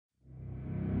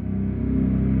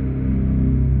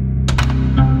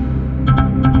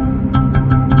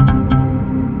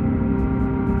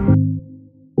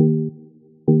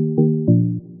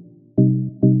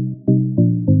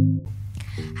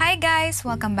guys!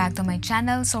 Welcome back to my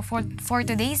channel. So for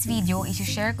today's video,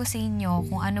 i-share ko sa inyo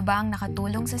kung ano ba ang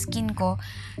nakatulong sa skin ko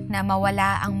na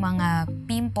mawala ang mga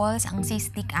pimples, ang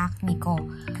cystic acne ko.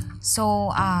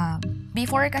 So,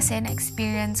 before kasi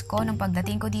na-experience ko nung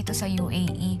pagdating ko dito sa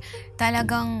UAE,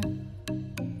 talagang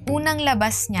unang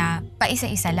labas niya,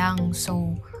 paisa-isa lang.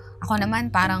 So, ako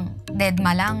naman parang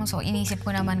deadma lang. So, inisip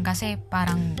ko naman kasi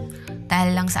parang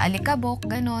dahil lang sa alikabok,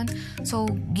 ganun. So,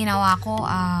 ginawa ko,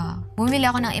 bumili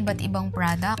ako ng iba't ibang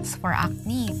products for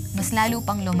acne. Mas lalo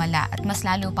pang lumala at mas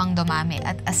lalo pang dumami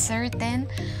at a certain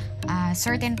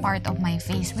part of my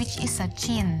face, which is sa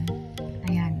chin.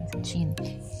 Ayan, sa chin.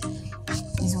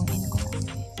 I-zoom in ko lang.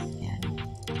 Ayan.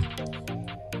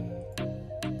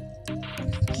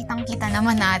 Kitang-kita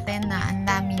naman natin na ang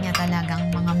dami niya talagang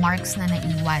mga marks na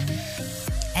naiwan.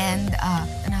 And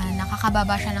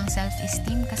nakakababa siya ng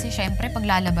self-esteem kasi syempre pag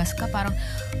lalabas ka parang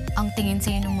ang tingin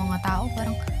sa'yo ng mga tao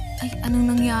parang ay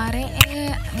anong nangyari?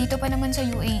 Dito pa naman sa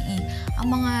UAE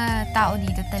ang mga tao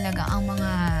dito talaga ang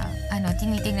mga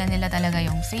tinitingnan nila talaga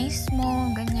yung face mo,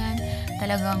 ganyan.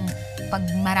 Talagang pag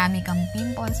marami kang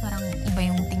pimples parang iba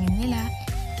yung tingin nila.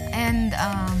 And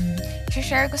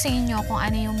share ko sa inyo kung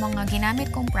ano yung mga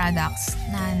ginamit kong products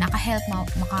na naka-help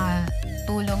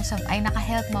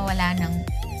mawala ng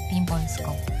pimples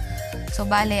ko. So,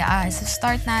 bale,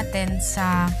 start natin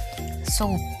sa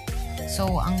soap.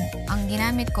 So, ang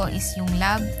ginamit ko is yung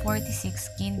Love 46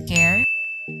 Skincare.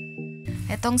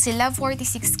 Itong si Love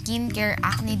 46 Skincare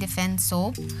Acne Defense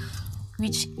Soap,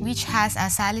 which has a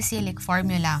salicylic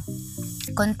formula.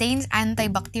 Contains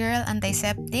antibacterial,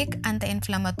 antiseptic,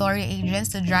 anti-inflammatory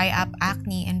agents to dry up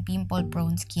acne and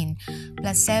pimple-prone skin,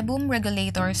 plus sebum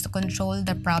regulators to control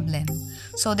the problem.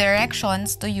 So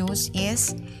directions to use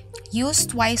is, use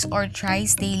twice or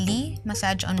thrice daily,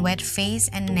 massage on wet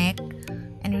face and neck,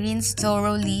 and rinse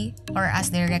thoroughly or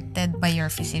as directed by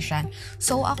your physician.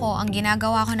 So ako, ang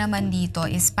ginagawa ko naman dito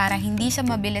is para hindi siya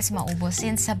mabilis maubos,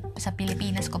 since sa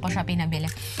Pilipinas ko pa siya pinabili.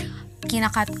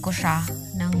 Kinakat ko siya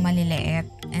ng maliliit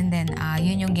and then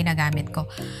yun yung ginagamit ko.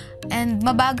 And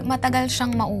matagal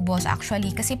siyang maubos actually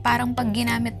kasi parang pag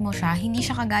ginamit mo siya, hindi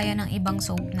siya kagaya ng ibang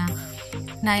soap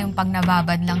na yung pag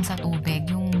nababad lang sa tubig,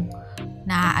 yung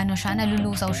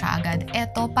nalulusaw siya agad.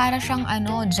 Ito para siyang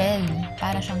gel,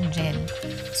 para siyang gel.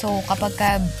 So kapag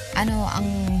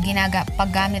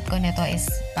paggamit ko nito is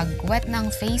pag wet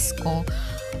ng face ko,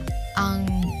 ang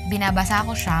binabasa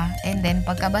ko siya, and then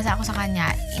pagkabasa ko sa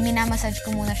kanya, iminamassage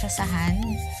ko muna siya sa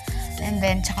hands, and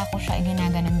then tsaka ko siya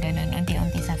ginaganon-ganon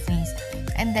unti-unti sa face.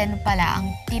 And then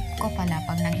ang tip ko pala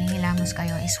pag naghihilamos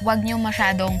kayo is huwag nyo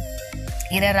masyadong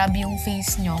i-rub yung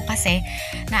face nyo kasi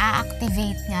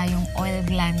na-activate niya yung oil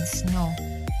glands nyo.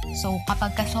 So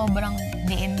kapag sobrang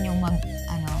diin nyo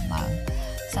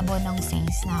sabon ng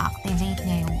face, na-activate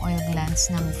niya yung oil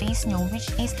glands ng face nyo, which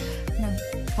is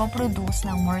nagpo-produce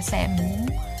ng more sebum,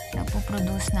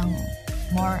 nagpo-produce ng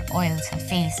more oil sa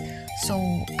face. So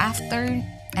after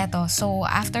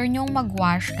nyong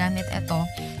mag-wash gamit ito,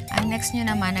 ang next nyo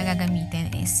naman na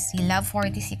gagamitin is si Love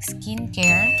 46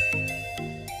 Skincare.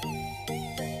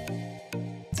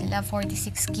 Si Love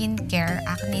 46 Skincare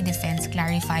Acne Defense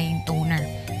Clarifying Toner.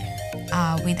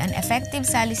 With an effective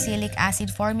salicylic acid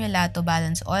formula to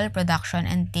balance oil production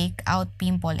and take out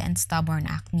pimple and stubborn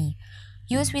acne.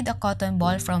 Use with a cotton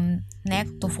ball from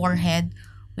neck to forehead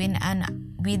with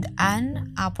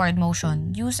an upward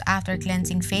motion. Use after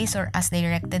cleansing face or as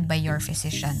directed by your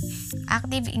physician.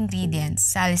 Active ingredients: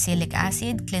 salicylic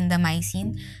acid,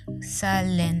 clindamycin,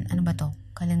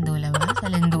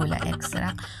 calendula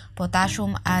extract,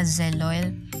 potassium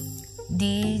azelaic,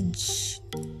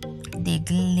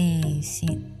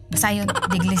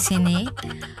 diglycinate.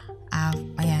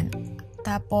 Ayan.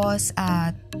 Tapos,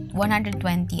 120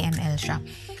 ml siya.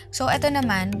 So, ito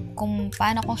naman, kung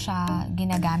paano ko siya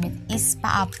ginagamit is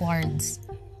pa-upwards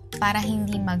para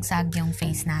hindi magsag yung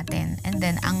face natin. And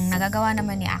then, ang nagagawa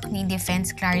naman ni Acne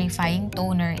Defense Clarifying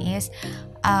Toner is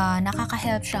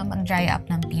nakaka-help siya mag-dry up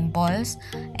ng pimples,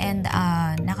 and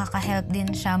nakaka-help din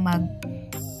siya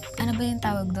ano ba yung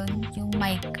tawag doon? Yung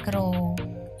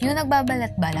yung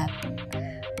nagbabalat-balat.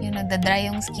 Yung nagda-dry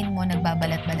yung skin mo,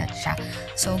 nagbabalat-balat siya.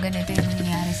 So, ganito yung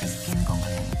nangyayari sa skin ko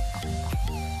ngayon.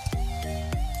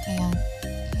 Ayan.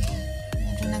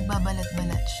 Medyo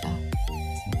nagbabalat-balat siya.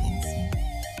 As you can see.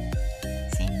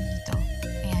 Same dito.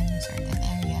 Ayan yung certain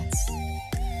areas.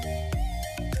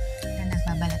 Na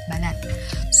nagbabalat-balat.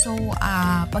 So,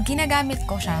 pag ginagamit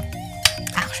ko siya,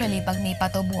 actually, pag may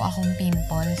patubo akong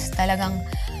pimples, talagang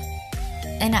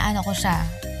ko siya.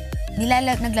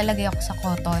 Naglalagay ako sa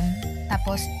cotton,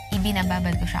 tapos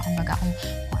ibinababad ko siya, kumbaga kung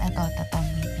eto,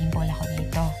 may pimple ako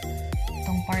dito.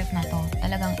 Itong part na to,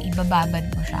 talagang ibababad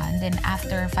mo siya. And then,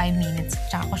 after 5 minutes,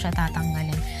 tsaka ko siya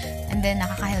tatanggalin. And then,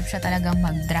 nakaka-help siya talagang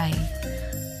mag-dry.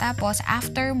 Tapos,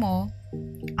 after mong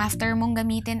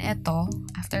gamitin ito,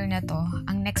 after na to,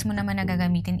 ang next mo naman na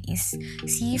gagamitin is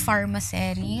si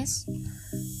Pharmaceris.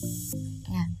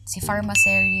 Ayan, si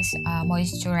Pharmaceris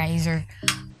moisturizer.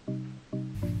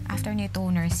 After ni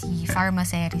toner, si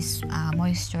Pharmaceris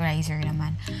moisturizer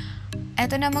naman.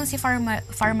 Ito namang si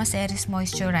Pharmaceris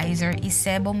moisturizer is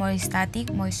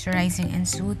sebo-moistatic, moisturizing and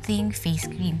soothing face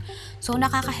cream. So,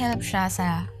 nakaka-help siya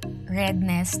sa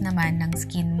redness naman ng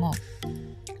skin mo.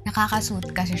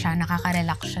 Nakaka-soothe kasi siya,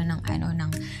 nakaka-relax siya ng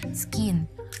skin.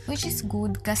 Which is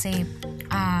good kasi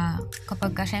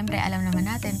kapag syempre alam naman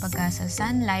natin pagka sa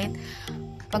sunlight,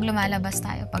 pag lumalabas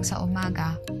tayo pag sa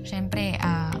umaga, syempre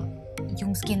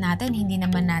yung skin natin hindi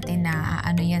naman natin na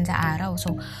yan sa araw.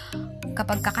 So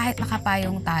kapag kahit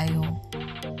nakapayong tayo,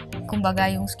 kumbaga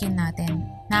yung skin natin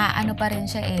na pa rin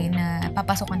siya na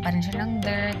papasukan pa rin siya ng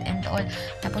dirt and all.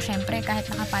 Tapos syempre kahit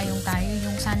nakapayong tayo,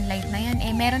 yung sunlight na yan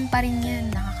meron pa rin yan,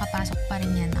 nakakapasok pa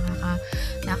rin yan,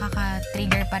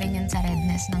 nakaka-trigger pa rin yan sa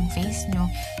redness ng face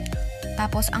nyo.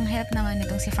 Tapos ang help naman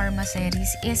nitong si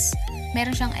Pharmaceris is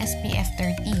meron siyang SPF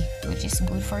 30, which is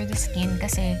good for the skin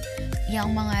kasi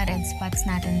yung mga red spots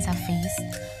natin sa face,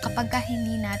 kapag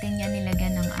hindi natin yan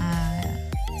nilagyan ng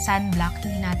sunblock,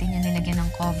 hindi natin yan nilagyan ng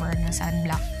cover na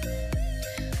sunblock,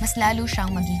 mas lalo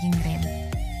siyang magiging red.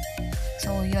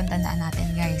 So, yun, tandaan natin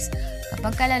guys.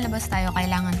 Kapag lalabas tayo,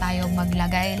 kailangan tayo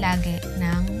maglagay lagi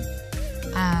ng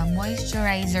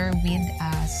moisturizer with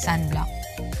sunblock.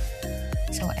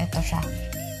 So, eto siya.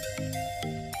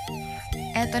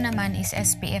 Eto naman is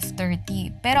SPF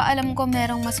 30. Pero alam ko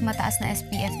merong mas mataas na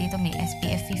SPF dito. May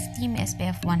SPF 50, may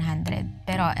SPF 100.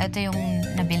 Pero eto yung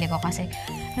nabili ko kasi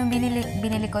nung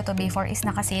binili ko to before is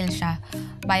naka-sale siya.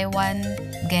 Buy one,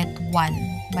 get one.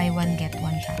 Buy one, get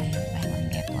one siya. Ayan, buy one,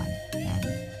 get one. Ayan.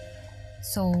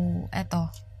 So,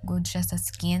 eto. Good siya sa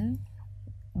skin.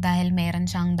 Dahil meron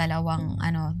siyang dalawang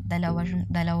anong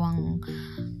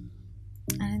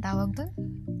tawag doon?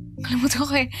 Kalimutan ko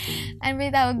ano ba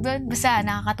yung tawag doon? Basta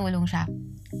nakakatulong siya.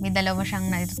 May dalawa siyang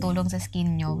naitutulong sa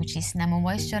skin nyo, which is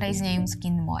na-moisturize niya yung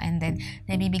skin mo and then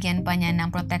nabibigyan pa niya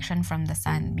ng protection from the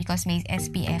sun because may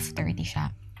SPF 30 siya.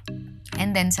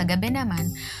 And then sa gabi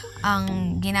naman,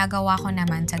 ang ginagawa ko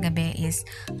naman sa gabi is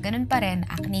ganun pa rin,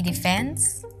 acne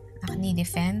defense,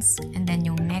 and then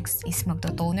yung next is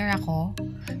magto-toner ako,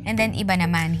 and then iba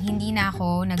naman, hindi na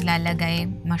ako naglalagay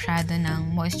masyado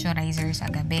ng moisturizer sa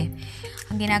gabi.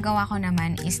 Ang ginagawa ko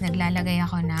naman is naglalagay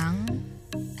ako ng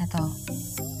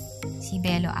si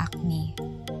Belo Acne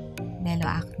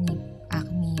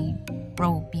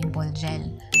Pro Pimple Gel.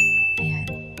 Ayan.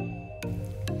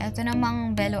 Ito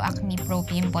namang Belo Acne Pro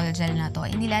Pimple Gel na to,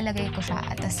 inilalagay ko siya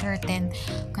at a certain,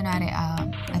 kunwari,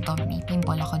 may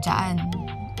pimple ako dyan.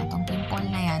 Itong pimple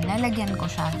na yan, lalagyan ko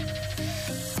siya.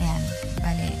 Ayan,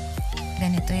 bali,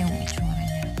 ganito yung itsura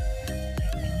niya.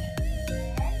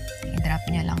 I-drop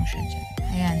niya lang siya dyan.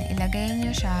 Ayan, ilagay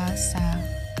niyo siya sa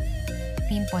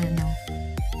pimple nyo.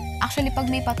 Actually, pag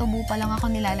may patubo pa lang ako,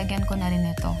 nilalagyan ko na rin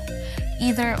ito.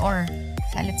 Either or,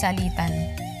 salit-salitan.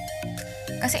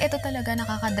 Kasi ito talaga,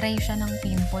 nakaka-dry siya ng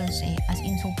pimples as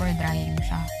in super drying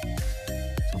siya.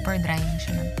 Super drying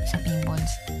siya sa pimples.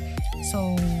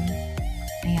 So,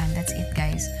 ayan, that's it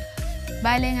guys.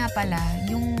 Bale nga pala,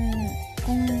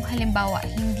 kung halimbawa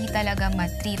hindi talaga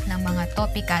matreat ng mga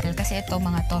topical, kasi ito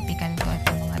mga topical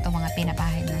to, mga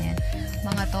pinapahid na yan.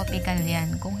 Mga topical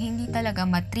yan. Kung hindi talaga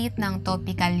matreat ng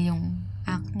topical yung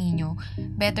acne nyo,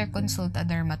 better consult a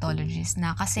dermatologist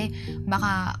na kasi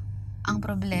baka ang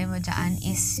problema dyan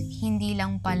is hindi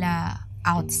lang pala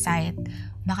outside.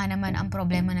 Baka naman ang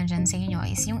problema na dyan sa inyo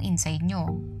is yung inside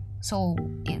nyo. So,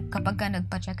 kapag ka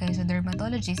nagpa-check kayo sa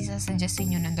dermatologist, isasuggest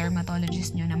nyo ng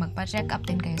dermatologist nyo na magpa-check up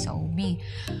din kayo sa OB.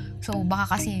 So,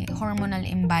 baka kasi hormonal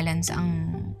imbalance ang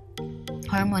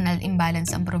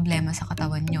problema sa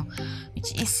katawan nyo.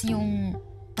 Which is yung,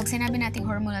 pag sinabi natin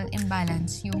hormonal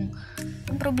imbalance, yung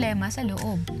problema sa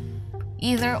loob.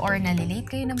 Either or nalilate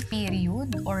kayo ng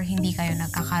period, or hindi kayo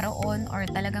nagkakaroon, or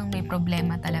talagang may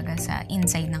problema talaga sa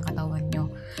inside ng katawan nyo.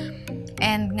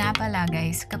 And nga pala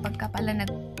guys, kapag ka pala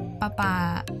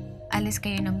nagpapaalis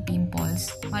kayo ng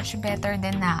pimples, much better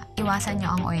than na iwasan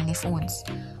nyo ang oily foods.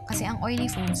 Kasi ang oily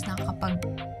foods,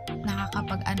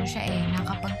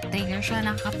 nakakapag-trigger siya,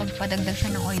 nakakapagpadagdag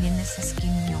siya ng oiliness sa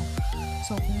skin nyo.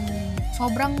 So, kung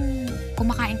sobrang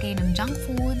kumakain kayo ng junk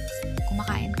foods,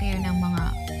 kumakain kayo ng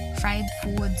mga fried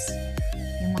foods,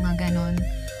 yung mga ganon,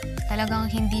 talagang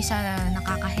hindi siya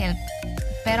nakaka-help.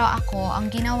 Pero ako, ang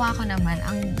ginawa ko naman,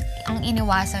 ang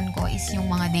iniwasan ko is yung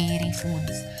mga dairy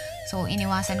foods. So,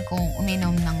 iniwasan kong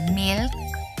uminom ng milk,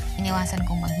 iniwasan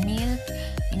kong mag-milk,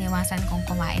 iniwasan kong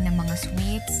kumain ng mga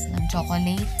sweets, ng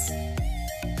chocolates,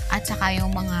 at saka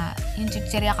yung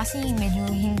chichirya kasi medyo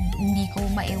hindi ko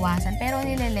maiwasan, pero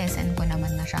nilelesen ko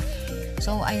naman na siya.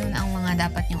 So, ayun ang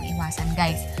mga dapat nyong iwasan,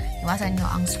 guys. Iwasan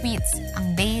nyo ang sweets,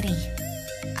 ang dairy,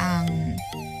 ang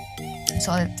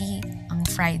salty, ang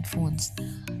fried foods.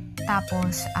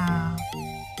 Tapos,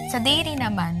 sa dairy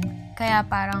naman, kaya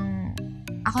parang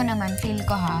ako naman, feel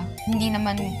ko hindi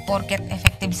naman porket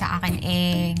effective sa akin,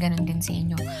 ganun din sa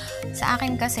inyo. Sa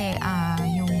akin kasi,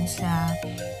 yung sa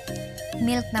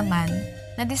milk naman,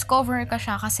 na-discover ko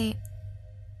siya kasi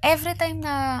every time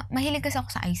na, mahilig kasi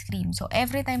ako sa ice cream. So,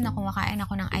 every time na kumakain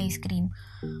ako ng ice cream,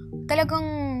 talagang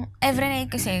every night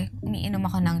kasi, umiinom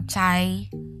ako ng chai.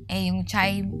 Yung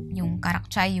chai, yung karak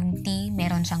chai, yung tea,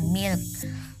 meron siyang milk.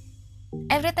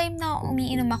 Every time na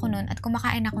umiinom ako nun at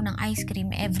kumakain ako ng ice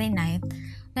cream every night,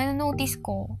 na-notice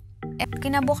ko,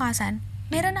 kinabukasan,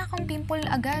 meron na akong pimple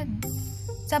agad.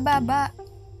 Sa baba.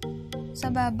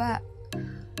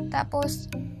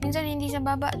 Tapos, minsan hindi sa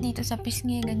baba, dito sa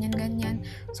pisngi, ganyan.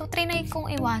 So, trinay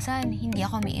kong iwasan. Hindi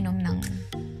ako umiinom ng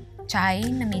chai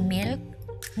na may milk.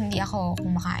 Hindi ako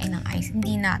kumakain ng ice.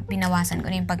 Hindi na, binawasan ko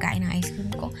na yung pagkain ng ice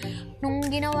cream ko. Nung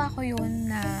ginawa ko yun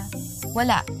na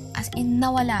wala. As in,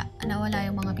 nawala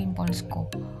yung mga pimples ko.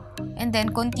 And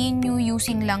then, continue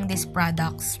using lang these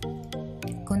products.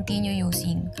 Continue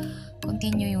using.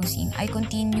 I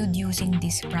continued using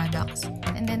these products.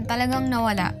 And then, talagang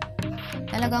nawala.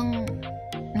 Talagang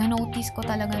na-notice ko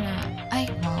talaga na, ay,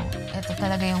 wow, ito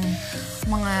talaga yung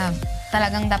mga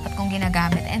talagang dapat kong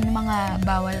ginagamit and mga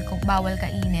bawal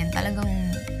kainin, talagang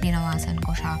binawasan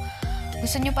ko siya.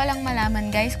 Gusto nyo palang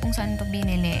malaman, guys, kung saan to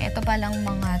binili. Ito palang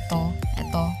mga to,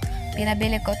 ito,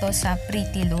 pinabili ko to sa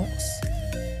Prettylooks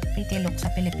sa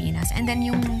Pilipinas. And then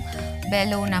yung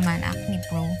Belo naman, Acne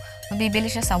Pro, mabibili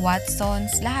siya sa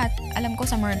Watsons, lahat. Alam ko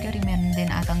sa Mercury meron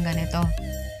din atang ganito.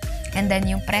 And then,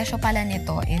 yung presyo pala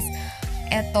nito is,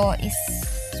 ito is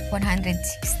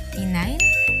 169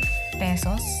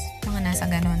 pesos. Mga nasa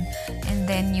ganon. And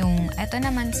then, ito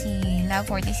naman si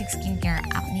Love 46 Skincare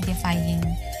Acne Defying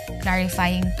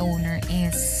Clarifying Toner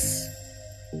is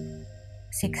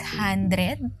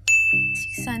 650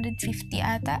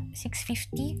 ata.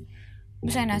 650.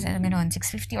 Basta nasa ganon,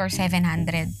 650 or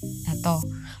 700. Ito.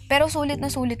 Pero sulit na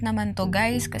sulit naman to,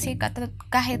 guys. Kasi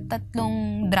kahit 3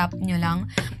 drop nyo lang,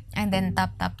 and then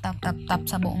tap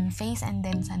sa buong face, and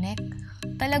then sa neck,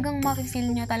 talagang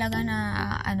mafe-feel nyo talaga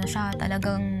na, siya,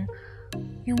 talagang,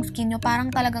 yung skin nyo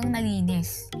parang talagang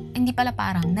nalinis. Hindi pala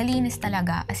parang, nalinis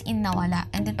talaga, as in nawala.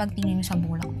 And then pag tingin nyo sa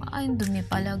bulak, ay, dumi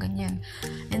pala, ganyan.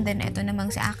 And then, ito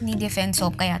namang si Acne Defense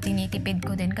Soap, kaya tinitipid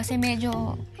ko din. Kasi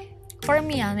medyo, for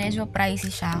me, medyo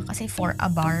pricey siya. Kasi for a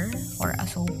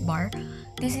soap bar,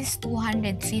 this is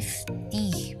 250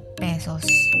 pesos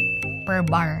per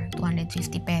bar.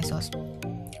 250 pesos.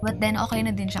 But then, okay na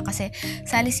din siya kasi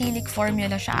salicylic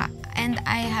formula siya. And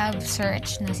I have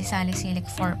searched na si salicylic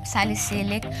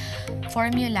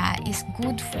formula is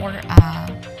good for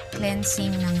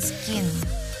cleansing ng skin.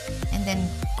 And then,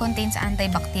 contains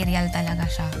antibacterial talaga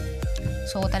siya.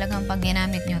 So, talagang pag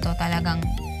ginamit nyo to, talagang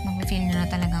mag-feel nyo na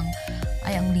talagang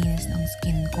ay, ang linis ng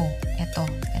skin ko. Ito.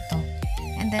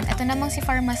 And then, ito namang si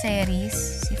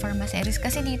Pharmaceris.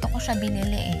 Kasi dito ko siya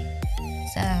binili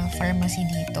sa pharmacy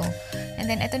dito. And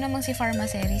then, ito namang si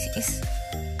Pharmaceris is,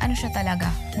 siya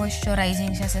talaga,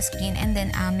 moisturizing siya sa skin. And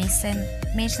then, may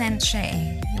scent siya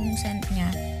Yung scent niya.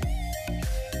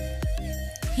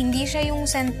 Hindi siya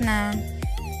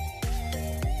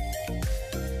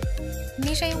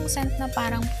yung scent na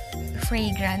parang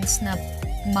fragrance na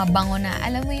mabango na.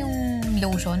 Alam mo yung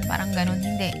lotion, parang ganun.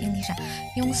 Hindi siya.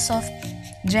 Yung soft,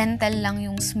 gentle lang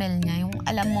yung smell niya. Yung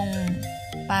alam mong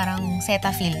parang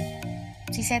Cetaphil.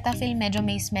 Si Cetaphil, medyo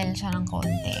may smell siya ng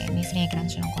konti. May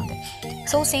fragrance siya ng konti.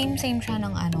 So, same siya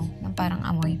ng ng parang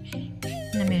amoy.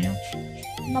 Na medyo,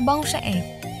 mabango siya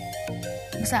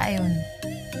Basta ayun,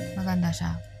 maganda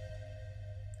siya.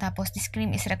 Tapos, this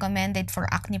cream is recommended for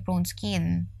acne-prone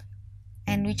skin.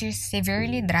 And which is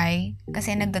severely dry.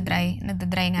 Kasi nagda-dry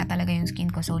nga talaga yung skin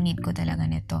ko. So, need ko talaga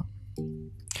nito.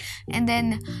 And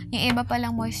then, yung iba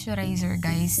palang moisturizer,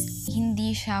 guys,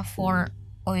 hindi siya for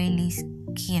oily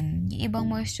skin. Yung ibang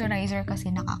moisturizer kasi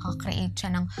nakaka-create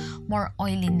siya ng more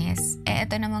oiliness.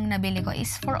 Ito namang nabili ko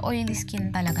is for oily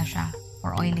skin talaga siya.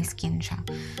 For oily skin siya.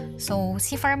 So,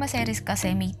 si Pharmaceris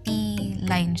kasi may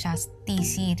T-line siya,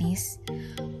 T-series,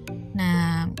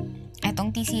 na etong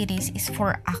T-series is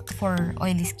for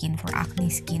oily skin, for acne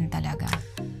skin talaga.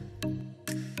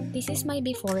 This is my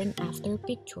before and after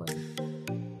picture.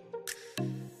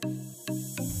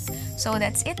 So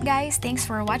that's it guys. Thanks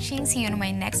for watching. See you in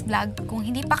my next vlog. Kung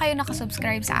hindi pa kayo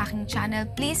nakasubscribe sa aking channel,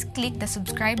 please click the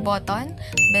subscribe button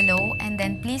below and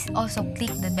then please also click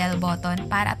the bell button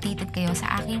para updated kayo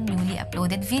sa aking newly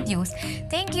uploaded videos.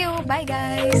 Thank you! Bye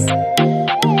guys!